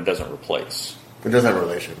relation, but it doesn't replace. It does have a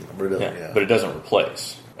relation, but it doesn't. Yeah, but it doesn't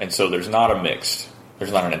replace. And so there's not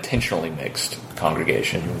an intentionally mixed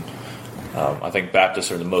congregation. I think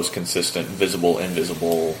Baptists are the most consistent, visible,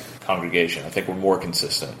 invisible congregation. I think we're more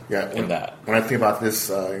consistent in that. When I think about this,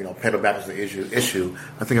 Pedo Baptist issue,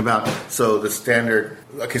 I think about, the standard,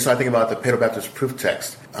 so I think about the Pedo Baptist proof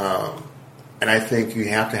text. And I think you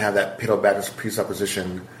have to have that Pedo Baptist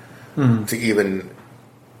presupposition to even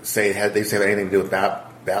say they have anything to do with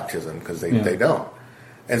baptism, because they don't.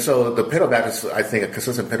 And so the Pedo Baptist, I think a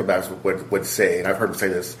consistent Pedo Baptist would say, and I've heard them say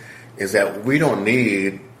this, is that we don't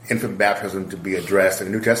need infant baptism to be addressed in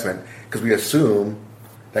the New Testament, because we assume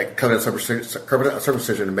that covenant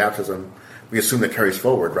circumcision and baptism, we assume that carries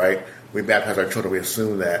forward, right? We baptize our children, we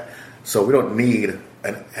assume that. So we don't need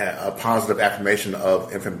a positive affirmation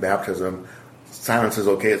of infant baptism. Silence is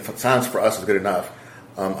okay. Silence for us is good enough.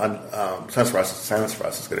 Silence for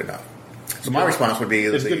us is good enough. So my response would be...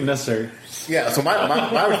 It's good and necessary. Yeah, so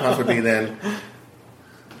my response would be then,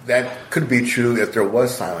 that could be true if there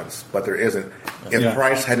was silence, but there isn't. If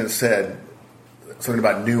Christ hadn't said something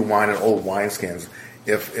about new wine and old wineskins,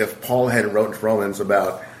 if Paul hadn't wrote to Romans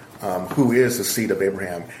about who is the seed of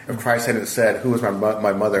Abraham, if Christ hadn't said who is my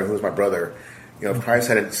mother and who is my brother, if Christ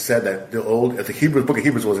hadn't said that if the book of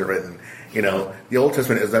Hebrews wasn't written, the Old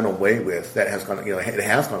Testament is done away with. That has gone, it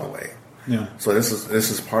has gone away. Yeah. So this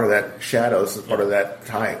is part of that shadow. This is part of that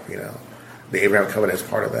type. The Abraham covenant is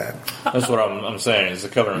part of that. That's what I'm saying. Is the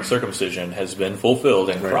covenant of circumcision has been fulfilled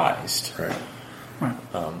in Christ. Right.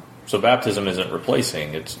 So baptism isn't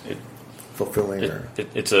replacing. It's fulfilling.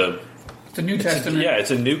 It's a New Testament.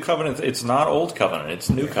 It's a new covenant. It's not old covenant. It's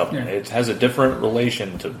new covenant. Yeah. It has a different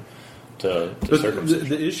relation to circumcision.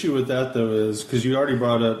 The issue with that, though, is because you already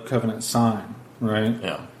brought up covenant sign, right?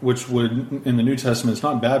 Yeah. Which would, in the New Testament, it's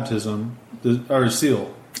not baptism, or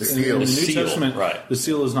seal. The seal. In the New seal, Testament, right. The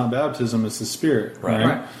seal is not baptism, it's the Spirit,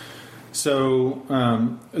 right? So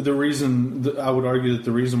the reason I would argue that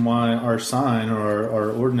the reason why our sign or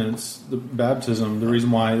our ordinance, the baptism, the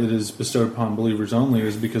reason why it is bestowed upon believers only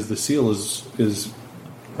is because the seal is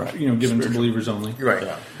Right. given to believers only. Right.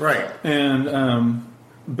 Yeah. Right. And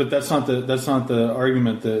but that's not the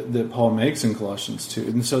argument that Paul makes in Colossians 2,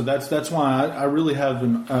 and so that's why I really have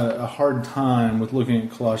a hard time with looking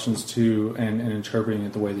at Colossians 2 and interpreting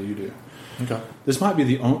it the way that you do. Okay. This might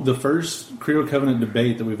be the first Credo Covenant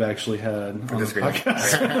debate that we've actually had on this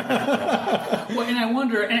podcast. Well, and I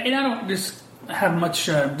wonder, and I don't just have much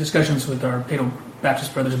discussions with our Paedo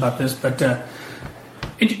Baptist brothers about this, but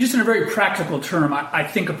just in a very practical term, I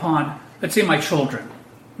think upon, let's say, my children.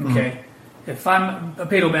 Okay, if I'm a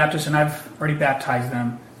Paedo Baptist and I've already baptized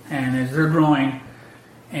them, and as they're growing,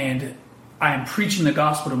 and I am preaching the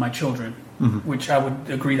gospel to my children, which I would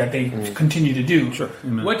agree that they continue to do. Sure.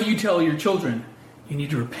 Amen. What do you tell your children? You need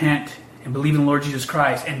to repent and believe in the Lord Jesus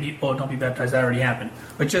Christ, and don't be baptized. That already happened.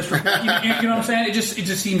 But just you know what I'm saying? It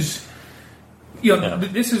just seems,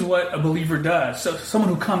 this is what a believer does. So someone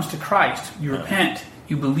who comes to Christ, you repent,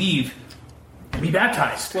 you believe, and be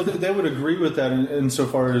baptized. Well, they would agree with that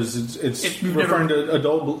insofar as it's If you've referring to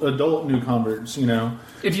adult new converts.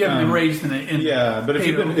 If you haven't been raised in But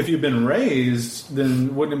if you've been raised,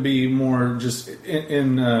 then wouldn't it be more just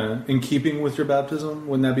in keeping with your baptism?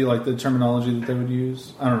 Wouldn't that be like the terminology that they would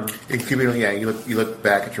use? I don't know. You look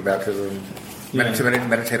back at your baptism, meditate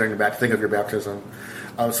on your baptism, think of your baptism.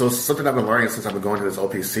 So something I've been learning since I've been going to this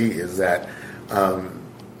OPC is that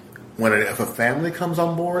if a family comes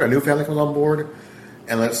on board, a new family comes on board,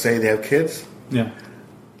 and let's say they have kids,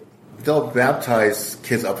 they'll baptize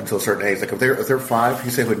kids up until a certain age. Like if they're 5, he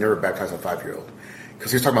said he would never baptize a 5-year-old,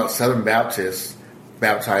 because he's talking about Southern Baptists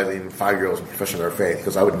baptizing 5-year-olds in profession of their faith.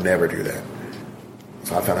 Because I would never do that.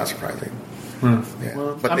 So I found that surprising. Yeah.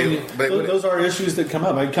 Well, But those are issues that come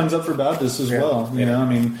up. It comes up for Baptists as well. You know, I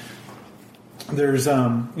mean, there's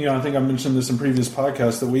I think I mentioned this in previous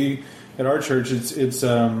podcasts that we at our church it's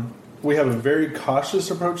we have a very cautious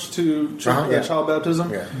approach to child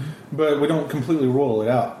baptism, but we don't completely rule it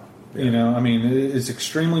out. I mean, it's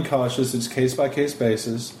extremely cautious. It's case by case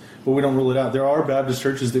basis, but we don't rule it out. There are Baptist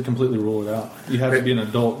churches that completely rule it out. You have to be an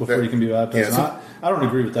adult before you can be baptized. I don't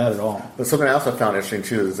agree with that at all. But something else I found interesting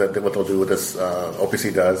too is that what they'll do with this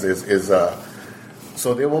OPC does is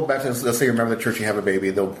so they will baptize. Let's say you remember the church, you have a baby.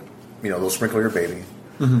 They'll sprinkle your baby,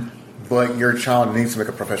 but your child needs to make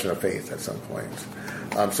a profession of faith at some point.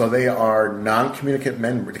 So they are non-communicant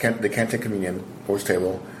members. They can't take communion, Lord's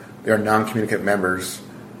table. They are non-communicant members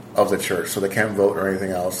of the church, so they can't vote or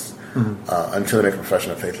anything else until they make a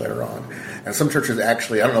profession of faith later on. And some churches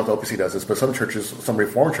actually, I don't know if the OPC does this, but some churches, some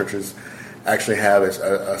Reformed churches, actually have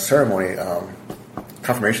a ceremony,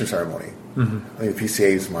 confirmation ceremony. I think the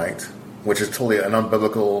PCAs might, which is totally an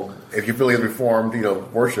unbiblical. If you believe Reformed,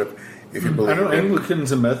 worship. If you believe, I know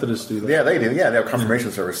Anglicans and Methodists do that. Yeah, they do. Yeah, they have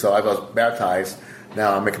confirmation service. So I was baptized.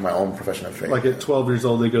 Now I'm making my own profession of faith. Like at 12 years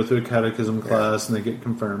old, they go through a catechism class and they get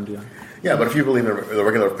confirmed. Yeah, but if you believe in the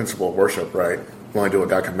regular principle of worship, right? You only do what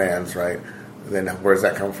God commands, right? Then where does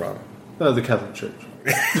that come from? The Catholic Church.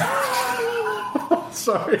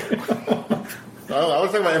 Sorry. I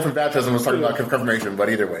was talking about infant baptism. I was talking about confirmation, but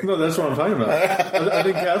either way. No, that's what I'm talking about. I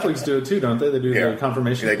think Catholics do it too, don't they? They do the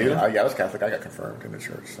confirmation. They do. I was Catholic. I got confirmed in the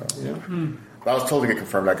church. So. Yeah. But I was told to get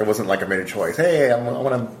confirmed. Like it wasn't like I made a choice. Hey, I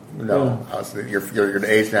want to. No, you're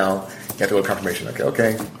the age now. You have to go to confirmation.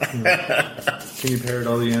 Okay. Can you parrot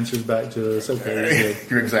all the answers back to us? Okay.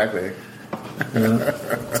 You're exactly. Yeah.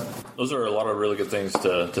 Those are a lot of really good things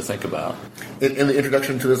to think about. In the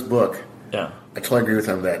introduction to this book, I totally agree with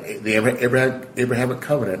him that the Abrahamic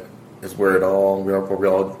covenant is where we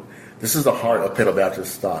all. This is the heart of Paedo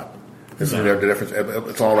Baptist thought. This is the difference.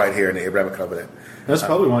 It's all right here in the Abrahamic covenant. That's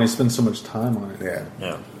probably why he spends so much time on it.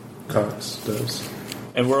 Yeah. Cox does.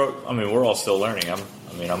 And we're all still learning.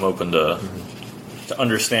 I'm open to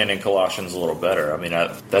understanding Colossians a little better. I mean,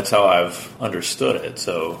 that's how I've understood it.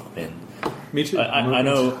 So, me too. I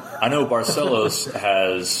know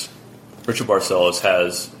Richard Barcellos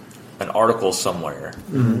has an article somewhere.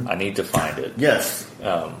 I need to find it. Yes.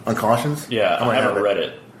 On Colossians? Yeah, I haven't read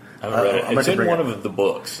it. It's in one of the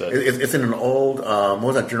books. It's in an old, what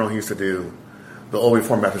was that journal he used to do? The old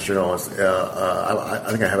Reformed Baptist Journal. I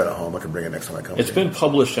think I have it at home. I can bring it next time I come. It's been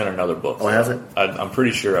published in another book. Oh, has it? I'm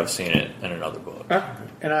pretty sure I've seen it in another book.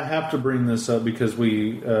 And I have to bring this up because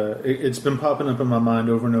it's been popping up in my mind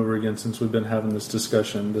over and over again since we've been having this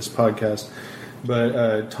discussion, this podcast.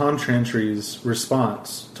 But Tom Chantry's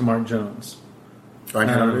response to Mark Jones. Oh, I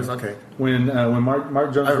know it is? Okay. When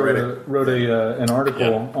Mark Jones wrote an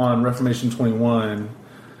article on Reformation 21,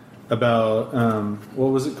 about what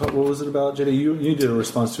was it called? What was it about, JD? You did a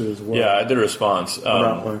response to it as well. Yeah, I did a response.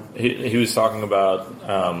 He was talking about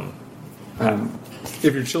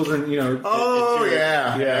if your children, Oh,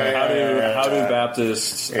 yeah. how do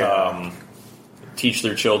Baptists teach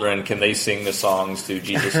their children? Can they sing the songs to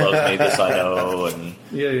Jesus Loves Me, This I Know? And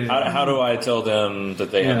how do I tell them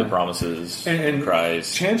that they have the promises in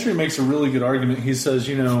Christ? Chantry makes a really good argument. He says,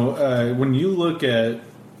 when you look at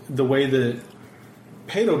the way that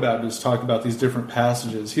Paedo-Baptists talk about these different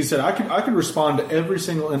passages, he said, I could respond to every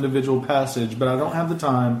single individual passage, but I don't have the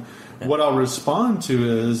time. What I'll respond to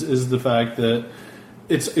is the fact that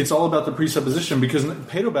it's all about the presupposition, because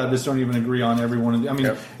Paedo-Baptists don't even agree on every one of the. I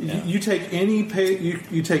mean, you take any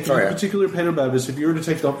particular Paedo-Baptist. If you were to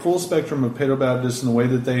take the full spectrum of Paedo-Baptists and the way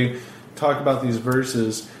that they talk about these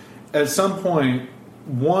verses, at some point,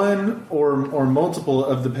 one or multiple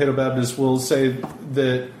of the Paedo-Baptists will say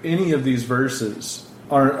that any of these verses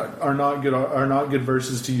are not good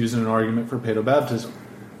verses to use in an argument for Paedo-Baptism.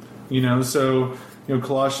 So.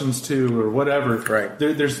 Colossians 2 or whatever. Right.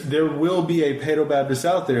 There will be a Paedo-Baptist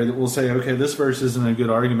out there that will say, okay, this verse isn't a good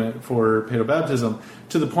argument for Paedo-Baptism,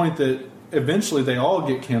 to the point that eventually they all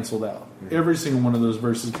get canceled out. Mm-hmm. Every single one of those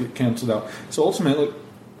verses get canceled out. So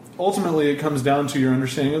ultimately it comes down to your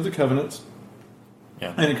understanding of the covenants,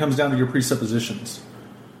 and it comes down to your presuppositions,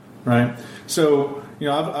 right? So,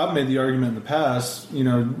 I've made the argument in the past,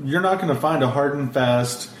 you're not going to find a hard and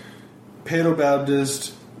fast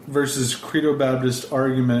Paedo-Baptist versus Credo-Baptist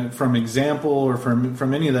argument from example or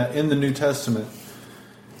from any of that in the New Testament.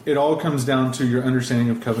 It all comes down to your understanding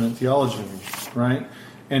of covenant theology, right?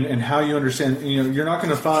 And how you understand. You're not going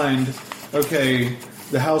to find,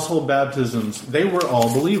 the household baptisms, they were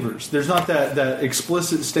all believers. There's not that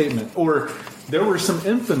explicit statement. Or there were some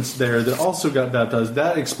infants there that also got baptized.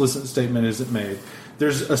 That explicit statement isn't made.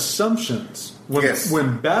 There's assumptions.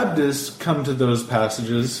 When Baptists come to those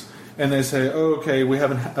passages and they say, we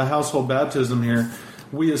have a household baptism here,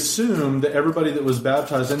 we assume that everybody that was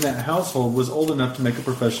baptized in that household was old enough to make a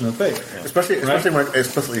profession of faith. Yeah. Especially when it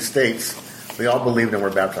explicitly states they all believed and were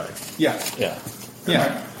baptized. Yeah.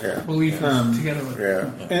 Belief together with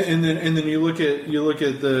and then you look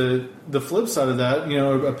at the flip side of that.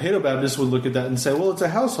 A Paedo-Baptist would look at that and say, well, it's a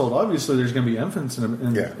household. Obviously, there's going to be infants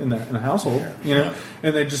in a household. And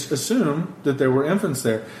they just assume that there were infants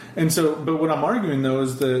there. And so, but what I'm arguing though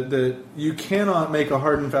is that you cannot make a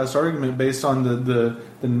hard and fast argument based on the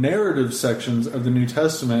narrative sections of the New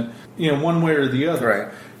Testament, one way or the other. Right.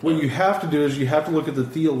 What you have to do is you have to look at the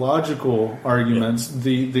theological arguments,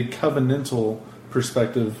 the covenantal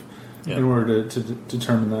perspective, in order to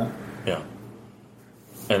determine that. Yeah.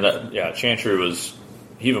 And that, Chantry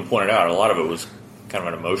he even pointed out a lot of it was kind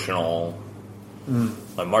of an emotional.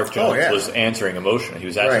 Like Mark Jones was answering emotionally. He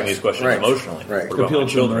was asking these questions emotionally. Right. What about my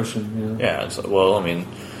children? Emotion, So, we're going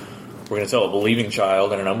to tell a believing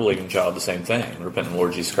child and an unbelieving child the same thing. Repent in the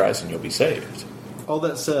Lord Jesus Christ and you'll be saved. All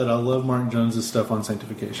that said, I love Mark Jones' stuff on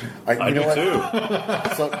sanctification. I do too.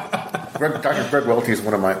 So, Dr. Greg Welty is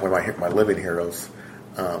one of my living heroes.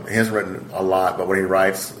 He hasn't written a lot, but when he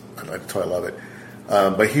writes, I love it.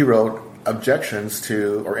 But he wrote objections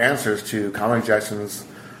to, or answers to, common objections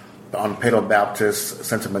on Paedo-Baptist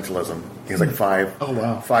sentimentalism. He has like five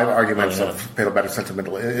arguments of Paedo-Baptist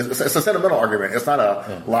sentimentalism. It's a sentimental argument. It's not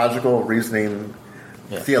a logical, reasoning,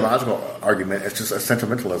 theological argument. It's just a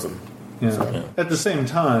sentimentalism. At the same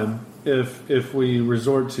time, if we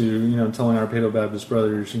resort to telling our Paedo-Baptist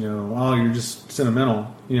brothers you're just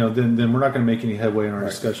sentimental, then we're not going to make any headway in our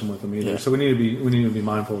discussion with them either. So we need to be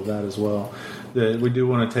mindful of that as well. That we do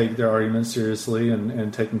want to take their arguments seriously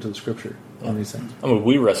and take them to the Scripture on these things. I mean,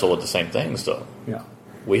 we wrestle with the same things, though. Yeah,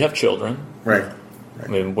 we have children, right? I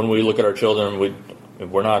mean, when we look at our children,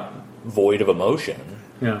 we're not void of emotion.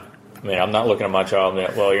 Yeah. I mean, I'm not looking at my child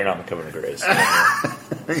and you're not in the covenant of grace.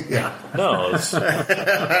 No,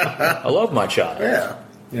 I love my child.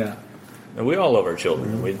 Yeah. And we all love our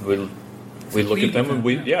children. We look at them and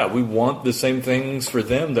we want the same things for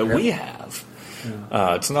them that we have.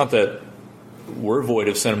 It's not that we're void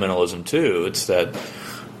of sentimentalism too. It's that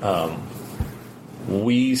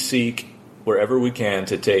we seek wherever we can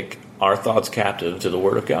to take our thoughts captive to the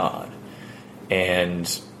Word of God. And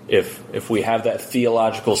if we have that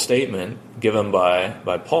theological statement given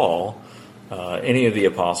by Paul, any of the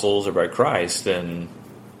apostles, or by Christ, then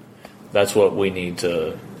that's what we need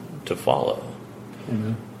to follow.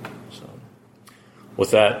 Amen. So,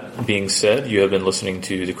 with that being said, you have been listening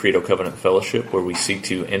to the Credo Covenant Fellowship, where we seek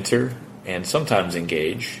to enter and sometimes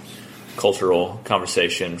engage cultural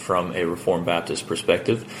conversation from a Reformed Baptist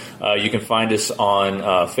perspective. You can find us on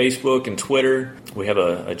Facebook and Twitter. We have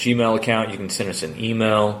a Gmail account. You can send us an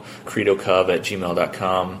email,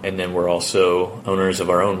 credocov@gmail.com. And then we're also owners of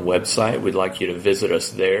our own website. We'd like you to visit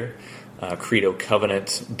us there,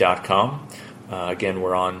 credocovenant.com. Again,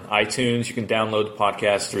 we're on iTunes. You can download the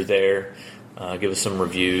podcast through there. Give us some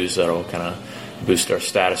reviews. That'll kind of boost our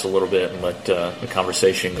status a little bit and let the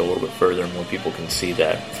conversation go a little bit further and more people can see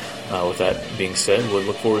that. With that being said, we'll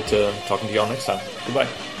look forward to talking to y'all next time. Goodbye.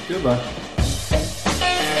 Goodbye.